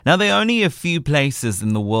Now, there are only a few places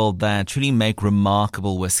in the world that truly make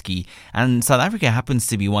remarkable whiskey, and South Africa happens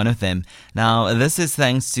to be one of them. Now, this is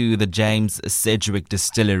thanks to the James Sedgwick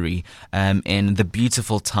Distillery in the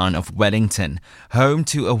beautiful town of Wellington. Home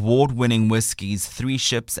to award-winning whiskies, Three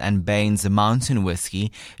Ships and Bain's Mountain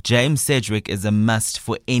Whiskey, James Sedgwick is a must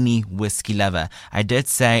for any whiskey lover. I did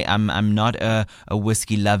say I'm not a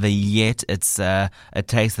whiskey lover yet. It's a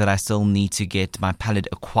taste that I still need to get my palate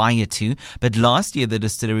acquired to, but last year the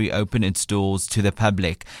distillery opened its doors to the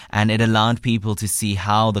public, and it allowed people to see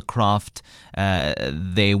how the craft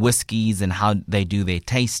their whiskies and how they do their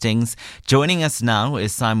tastings. Joining us now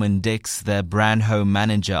is Simon Dix, the brand home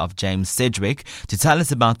manager of James Sedgwick, to tell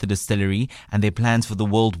us about the distillery and their plans for the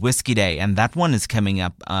World Whiskey Day, and that one is coming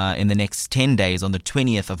up in the next 10 days on the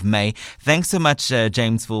 20th of May. Thanks so much,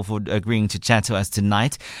 James, for agreeing to chat to us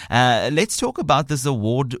tonight. Let's talk about this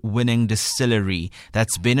award-winning distillery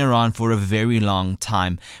that's been around for a very long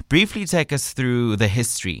time. Briefly take us through the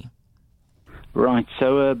history. Right,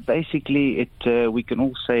 so basically we can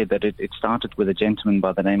all say that it started with a gentleman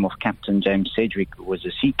by the name of Captain James Sedgwick, who was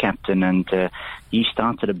a sea captain, and he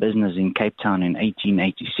started a business in Cape Town in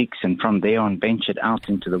 1886, and from there on ventured out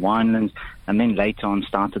into the winelands, and then later on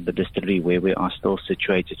started the distillery where we are still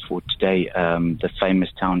situated for today, the famous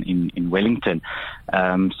town in Wellington.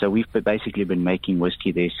 So we've basically been making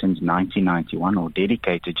whiskey there since 1991, or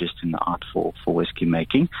dedicated just in the art for whiskey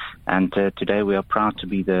making, and today we are proud to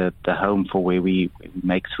be the home for where we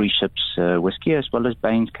make Three Ships whiskey as well as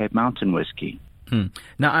Bain's Cape Mountain whiskey.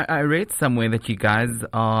 Now, I read somewhere that you guys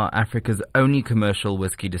are Africa's only commercial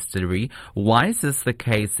whiskey distillery. Why is this the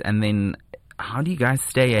case? And then how do you guys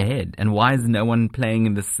stay ahead? And why is no one playing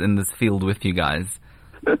in this field with you guys?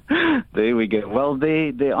 There we go. Well,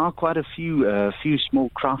 there are quite a few small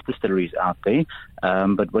craft distilleries out there,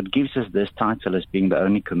 but what gives us this title as being the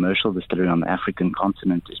only commercial distillery on the African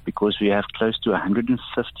continent is because we have close to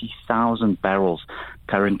 150,000 barrels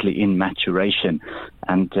currently in maturation,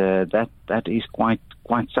 and that is quite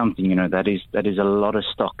something. You know, that is a lot of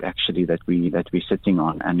stock actually that we're sitting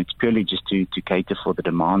on, and it's purely just to cater for the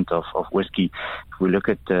demand of whiskey. If we look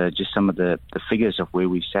at just some of the figures of where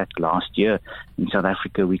we sat last year in South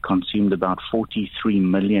Africa, we consumed about 43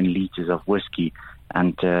 million liters of whiskey.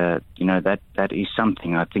 And, that is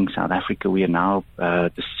something. I think South Africa, we are now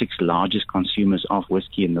the sixth largest consumers of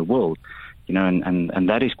whiskey in the world. You know, and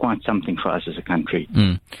that is quite something for us as a country.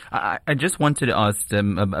 I just wanted to ask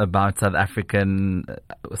about South Africans'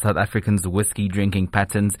 whiskey drinking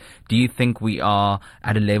patterns. Do you think we are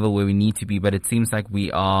at a level where we need to be? But it seems like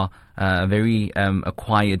we are very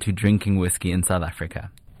acquired to drinking whiskey in South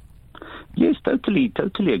Africa. Yes, totally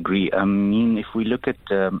agree. I mean, if we look at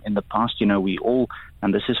in the past, you know, we all,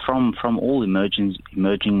 and this is from all emerging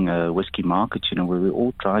whiskey markets, you know, where we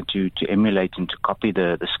all try to emulate and to copy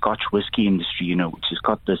the Scotch whiskey industry, you know, which has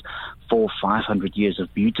got this 400-500 years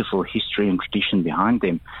of beautiful history and tradition behind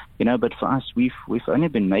them, you know. But for us, we've only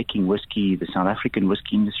been making whiskey. The South African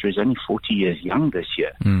whiskey industry is only 40 years young this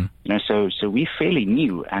year, you know. So we're fairly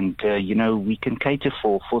new, and you know, we can cater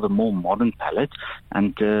for the more modern palate,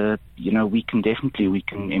 and you know, we can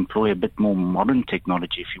employ a bit more modern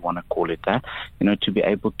technology, if you want to call it that, you know, to be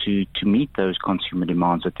able to meet those consumer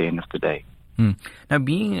demands at the end of the day. Now,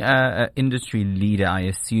 being an industry leader, I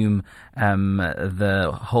assume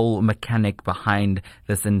the whole mechanic behind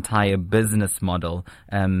this entire business model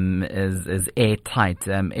is airtight.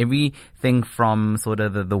 Everything from sort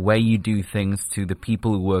of the way you do things to the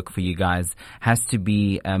people who work for you guys has to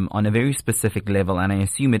be on a very specific level, and I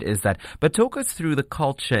assume it is that. But talk us through the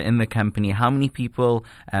culture in the company. How many people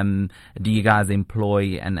do you guys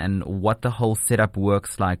employ, and what the whole setup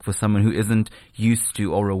works like for someone who isn't used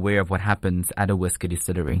to or aware of what happens at a whiskey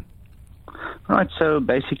distillery? Right, so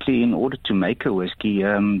basically in order to make a whiskey,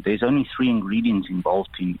 there's only three ingredients involved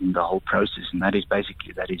in the whole process, and that is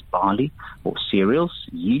barley or cereals,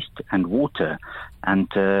 yeast and water. And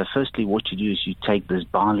firstly, what you do is you take this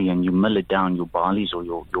barley and you mill it down, your barleys or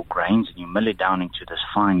your grains, and you mill it down into this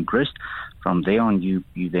fine grist. From there on, you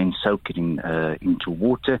then soak it into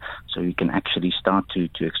water, so you can actually start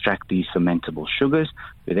to extract these fermentable sugars.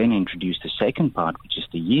 We then introduce the second part, which is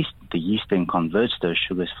the yeast. The yeast then converts those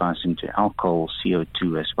sugars fast into alcohol,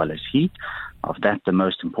 CO2, as well as heat. Of that, the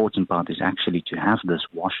most important part is actually to have this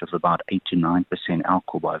wash of about 8 to 9%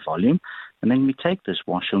 alcohol by volume. And then we take this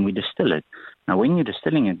wash and we distill it. Now, when you're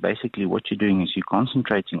distilling it, basically what you're doing is you're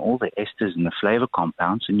concentrating all the esters and the flavor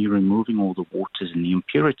compounds, and you're removing all the waters and the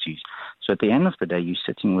impurities. So at the end of the day, you're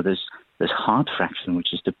sitting with this hard fraction,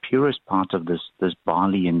 which is the purest part of this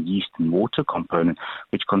barley and yeast and water component,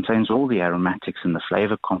 which contains all the aromatics and the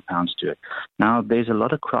flavor compounds to it. Now, there's a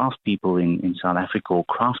lot of craft people in South Africa, or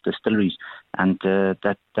craft distilleries, and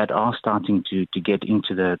that are starting to get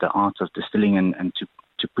into the art of distilling and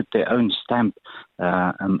to put their own stamp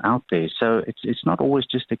out there. So it's not always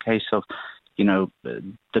just a case of,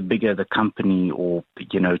 the bigger the company, or,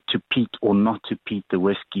 to peat or not to peat the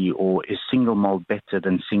whiskey, or is single malt better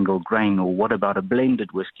than single grain, or what about a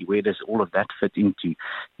blended whiskey? Where does all of that fit into?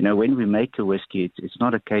 When we make a whiskey, it's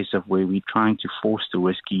not a case of where we're trying to force the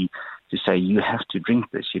whiskey to say, you have to drink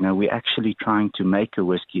this. We're actually trying to make a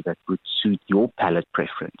whiskey that would suit your palate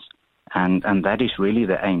preference. And that is really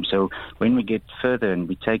the aim. So when we get further and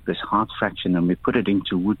we take this hard fraction and we put it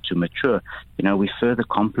into wood to mature, we're further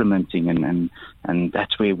complementing, and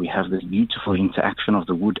that's where we have this beautiful interaction of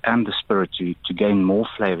the wood and the spirit to gain more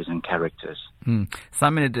flavors and characters.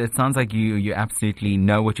 Simon, it sounds like you absolutely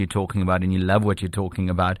know what you're talking about and you love what you're talking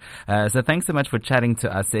about. So thanks so much for chatting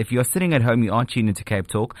to us. If you're sitting at home, you are tuned into Cape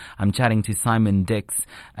Talk. I'm chatting to Simon Dix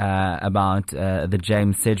about the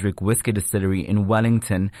James Sedgwick Whisky Distillery in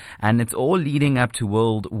Wellington, and it's all leading up to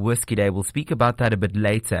World Whisky Day. We'll speak about that a bit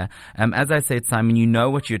later. As I said, Simon, you know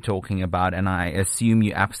what you're talking about, and I assume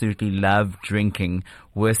you absolutely love drinking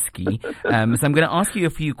whiskey. So I'm going to ask you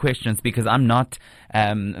a few questions because I'm not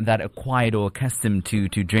that acquired or accustomed to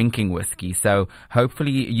drinking whiskey. So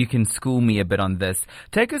hopefully you can school me a bit on this.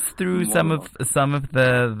 Take us through some of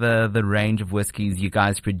the range of whiskeys you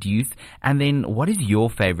guys produce, and then what is your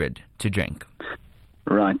favorite to drink?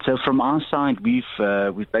 Right. So from our side,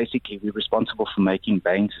 we're responsible for making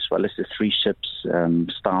Baines as well as the Three Ships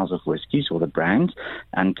styles of whiskies, or the brands.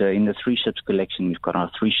 And in the Three Ships collection, we've got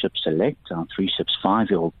our Three Ships Select, our Three Ships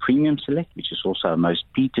 5-year-old Premium Select, which is also our most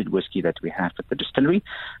peated whiskey that we have at the distillery,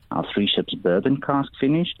 our Three Ships Bourbon Cask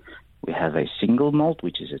Finish. We have a single malt,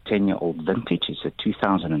 which is a 10-year-old vintage. It's a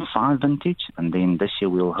 2005 vintage. And then this year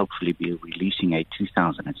we'll hopefully be releasing a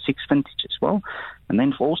 2006 vintage as well. And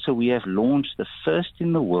then also we have launched the first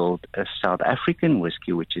in the world a South African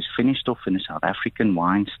whiskey, which is finished off in a South African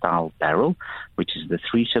wine-style barrel, which is the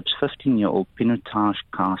Three Ships 15-year-old Pinotage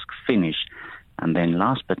Cask Finish. And then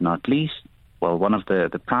last but not least, one of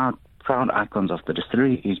the proud icons of the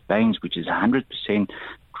distillery is Baines, which is 100%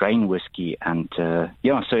 grain whiskey, and so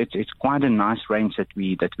it's quite a nice range that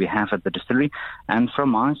we have at the distillery. And from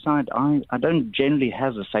my side, I don't generally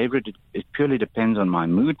have a favorite. It purely depends on my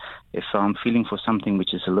mood. If I'm feeling for something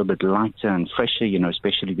which is a little bit lighter and fresher,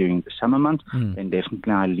 especially during the summer months, then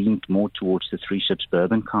definitely I lean more towards the Three Ships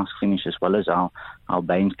Bourbon Cask Finish as well as our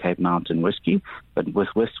Baines Cape Mountain whiskey. But with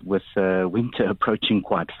winter approaching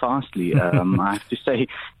quite fastly, I have to say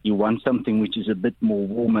you want something which is a bit more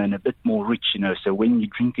warmer and a bit more rich, so when you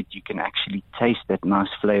drink it, you can actually taste that nice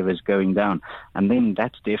flavors going down. And then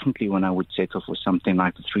that's definitely when I would settle for something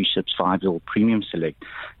like the Three Ships 5-year-old Premium Select.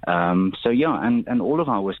 And all of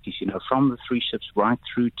our whiskies, from the Three Ships right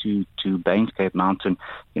through to Baines Cape Mountain,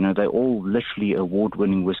 they're all literally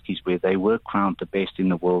award-winning whiskies where they were crowned the best in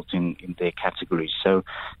the world in their categories. So,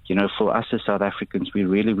 for us as South Africans,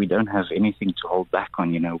 we don't have anything to hold back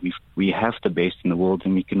on. We have the best in the world,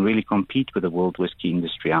 and we can really compete with the world whiskey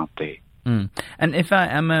industry out there. And if I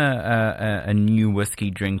am a new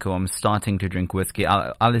whiskey drinker, or I'm starting to drink whiskey,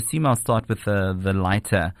 I'll assume I'll start with the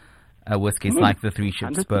lighter whiskies like the Three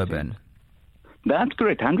Ships 100%. Bourbon. That's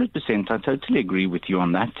correct, 100%. I totally agree with you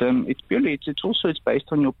on that. It's based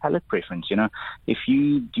on your palate preference. Do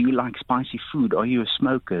you like spicy food? Are you a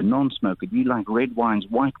smoker, non-smoker? Do you like red wines,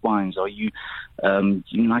 white wines? Do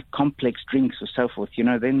you like complex drinks or so forth?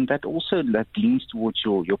 Then that leans towards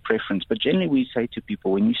your preference. But generally, we say to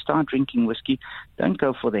people, when you start drinking whiskey, don't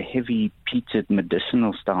go for the heavy peated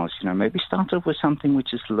medicinal styles. Maybe start off with something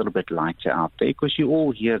which is a little bit lighter out there, because you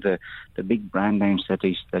all hear the big brand names that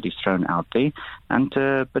is thrown out there.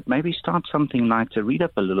 But maybe start something lighter. Read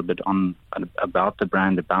up a little bit about the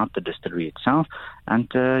brand, about the distillery itself, and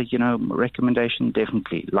recommendation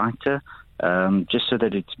definitely lighter, just so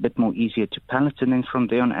that it's a bit more easier to palate. And then from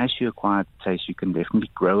there on, as you acquire the taste, you can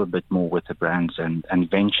definitely grow a bit more with the brands and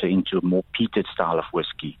venture into a more peated style of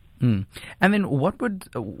whiskey. And then what would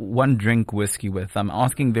one drink whiskey with? I'm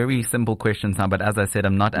asking very simple questions now, but as I said,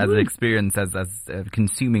 I'm not as experienced as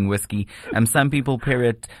consuming whiskey. Some people pair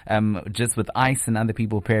it just with ice, and other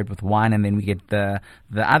people pair it with wine, and then we get the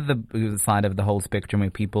other side of the whole spectrum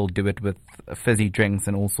where people do it with fizzy drinks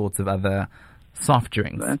and all sorts of other soft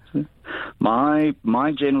drinks. That's it. My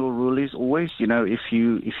general rule is always, if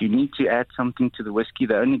you need to add something to the whiskey,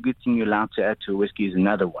 the only good thing you're allowed to add to a whiskey is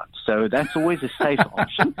another one. So that's always a safe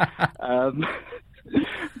option.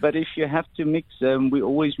 But if you have to mix,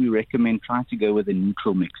 we recommend try to go with a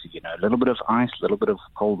neutral mixer, a little bit of ice, a little bit of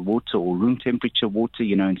cold water or room temperature water,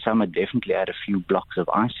 in summer definitely add a few blocks of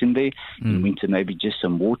ice in there, in winter maybe just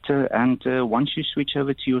some water, and once you switch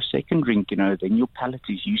over to your second drink, then your palate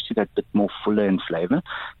is used to that bit more fuller in flavor,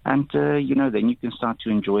 and, then you can start to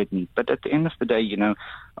enjoy it neat. But at the end of the day,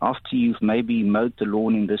 after you've maybe mowed the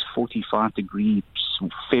lawn in this 45-degree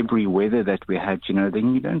February weather that we had,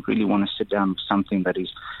 then you don't really want to sit down with something that is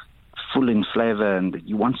full in flavor, and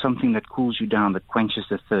you want something that cools you down, that quenches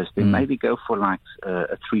the thirst. Then maybe go for like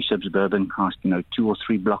a 3 sips bourbon cask, 2 or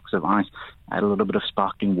 3 blocks of ice, add a little bit of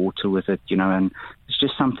sparkling water with it, and it's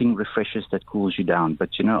just something refreshes that cools you down. But,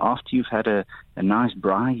 after you've had a nice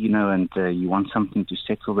braai, and you want something to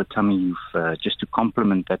settle the tummy, just to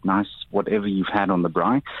complement that nice whatever you've had on the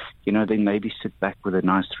braai, then maybe sit back with a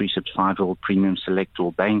nice 3 sips 5-year-old premium select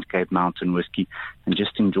or Bain Cape Mountain whiskey and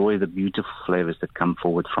just enjoy the beautiful flavors that come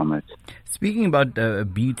forward from it. Speaking about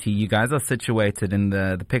beauty, you guys are situated in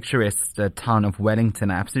the picturesque town of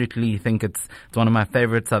Wellington. I absolutely think it's one of my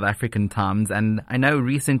favorite South African towns. And I know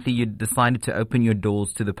recently you decided to open your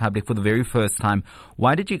doors to the public for the very first time.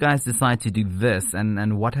 Why did you guys decide to do this,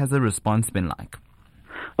 and what has the response been like?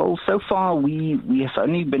 Well, so far we have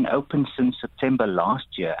only been open since September last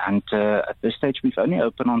year, and at this stage we've only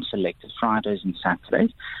opened on selected Fridays and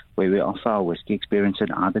Saturdays, where we offer our whiskey experience at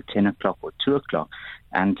either 10 o'clock or 2 o'clock.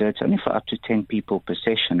 And it's only for up to 10 people per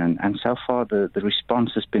session. And so far, the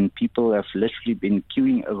response has been people have literally been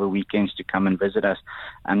queuing over weekends to come and visit us.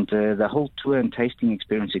 And the whole tour and tasting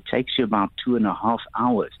experience, it takes you about 2.5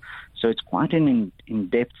 hours. So it's quite an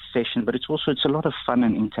in-depth session, but it's a lot of fun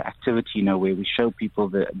and interactivity, where we show people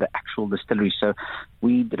the actual distillery. So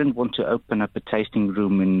we didn't want to open up a tasting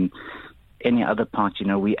room in any other part.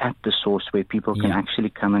 We at the source where people can actually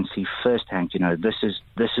come and see firsthand,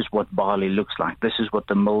 this is what barley looks like. This is what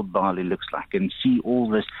the mulled barley looks like, and see all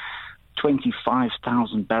this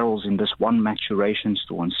 25,000 barrels in this one maturation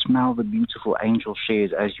store, and smell the beautiful angel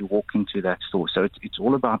shares as you walk into that store. So it's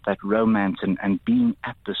all about that romance and being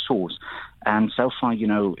at the source. And so far,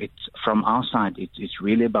 it's from our side, it's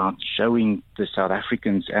really about showing the South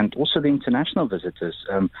Africans and also the international visitors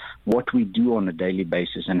what we do on a daily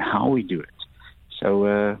basis and how we do it.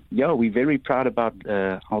 So, we're very proud about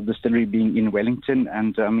our distillery being in Wellington.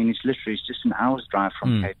 And, it's just an hour's drive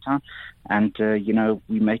from Cape Town. And,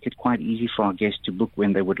 we make it quite easy for our guests to book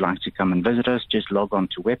when they would like to come and visit us. Just log on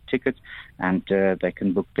to Web Tickets, and they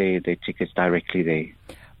can book their tickets directly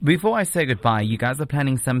there. Before I say goodbye, you guys are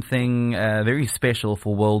planning something very special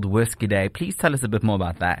for World Whisky Day. Please tell us a bit more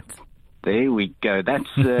about that. There we go. That's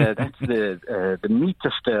the meat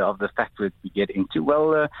of the fact that we get into.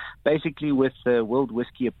 Well, basically with World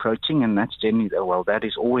Whisky approaching, and that's generally, that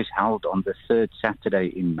is always held on the 3rd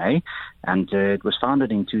Saturday in May. And it was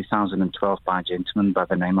founded in 2012 by a gentleman by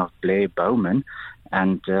the name of Blair Bowman.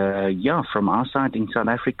 And from our side in South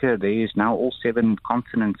Africa, there is now all 7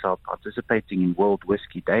 continents are participating in World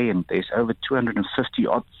Whisky Day, and there's over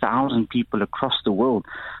 250,000 people across the world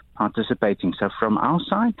participating. So from our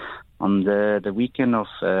side, on the weekend of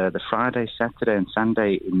the Friday, Saturday, and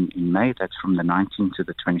Sunday in May, that's from the 19th to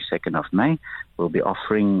the 22nd of May, we'll be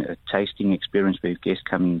offering a tasting experience where guests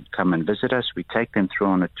come and visit us. We take them through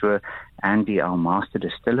on a tour. Andy, our master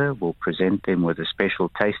distiller, will present them with a special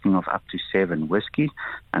tasting of up to 7 whiskies,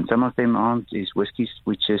 and some of them is whiskies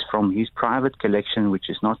which is from his private collection, which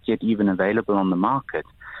is not yet even available on the market.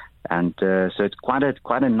 And so it's quite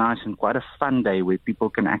a nice and quite a fun day where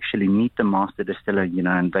people can actually meet the master distiller,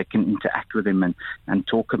 and they can interact with him and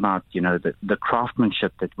talk about, the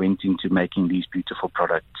craftsmanship that went into making these beautiful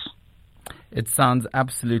products. It sounds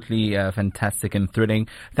absolutely fantastic and thrilling.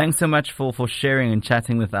 Thanks so much for sharing and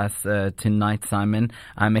chatting with us tonight, Simon.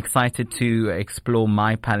 I'm excited to explore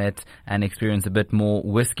my palate and experience a bit more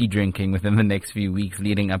whiskey drinking within the next few weeks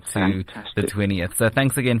leading up to the 20th. So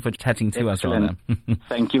thanks again for chatting to us, Rhonda.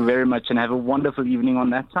 Thank you very much, and have a wonderful evening on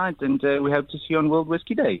that side. And we hope to see you on World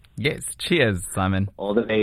Whisky Day. Yes. Cheers, Simon. All the best.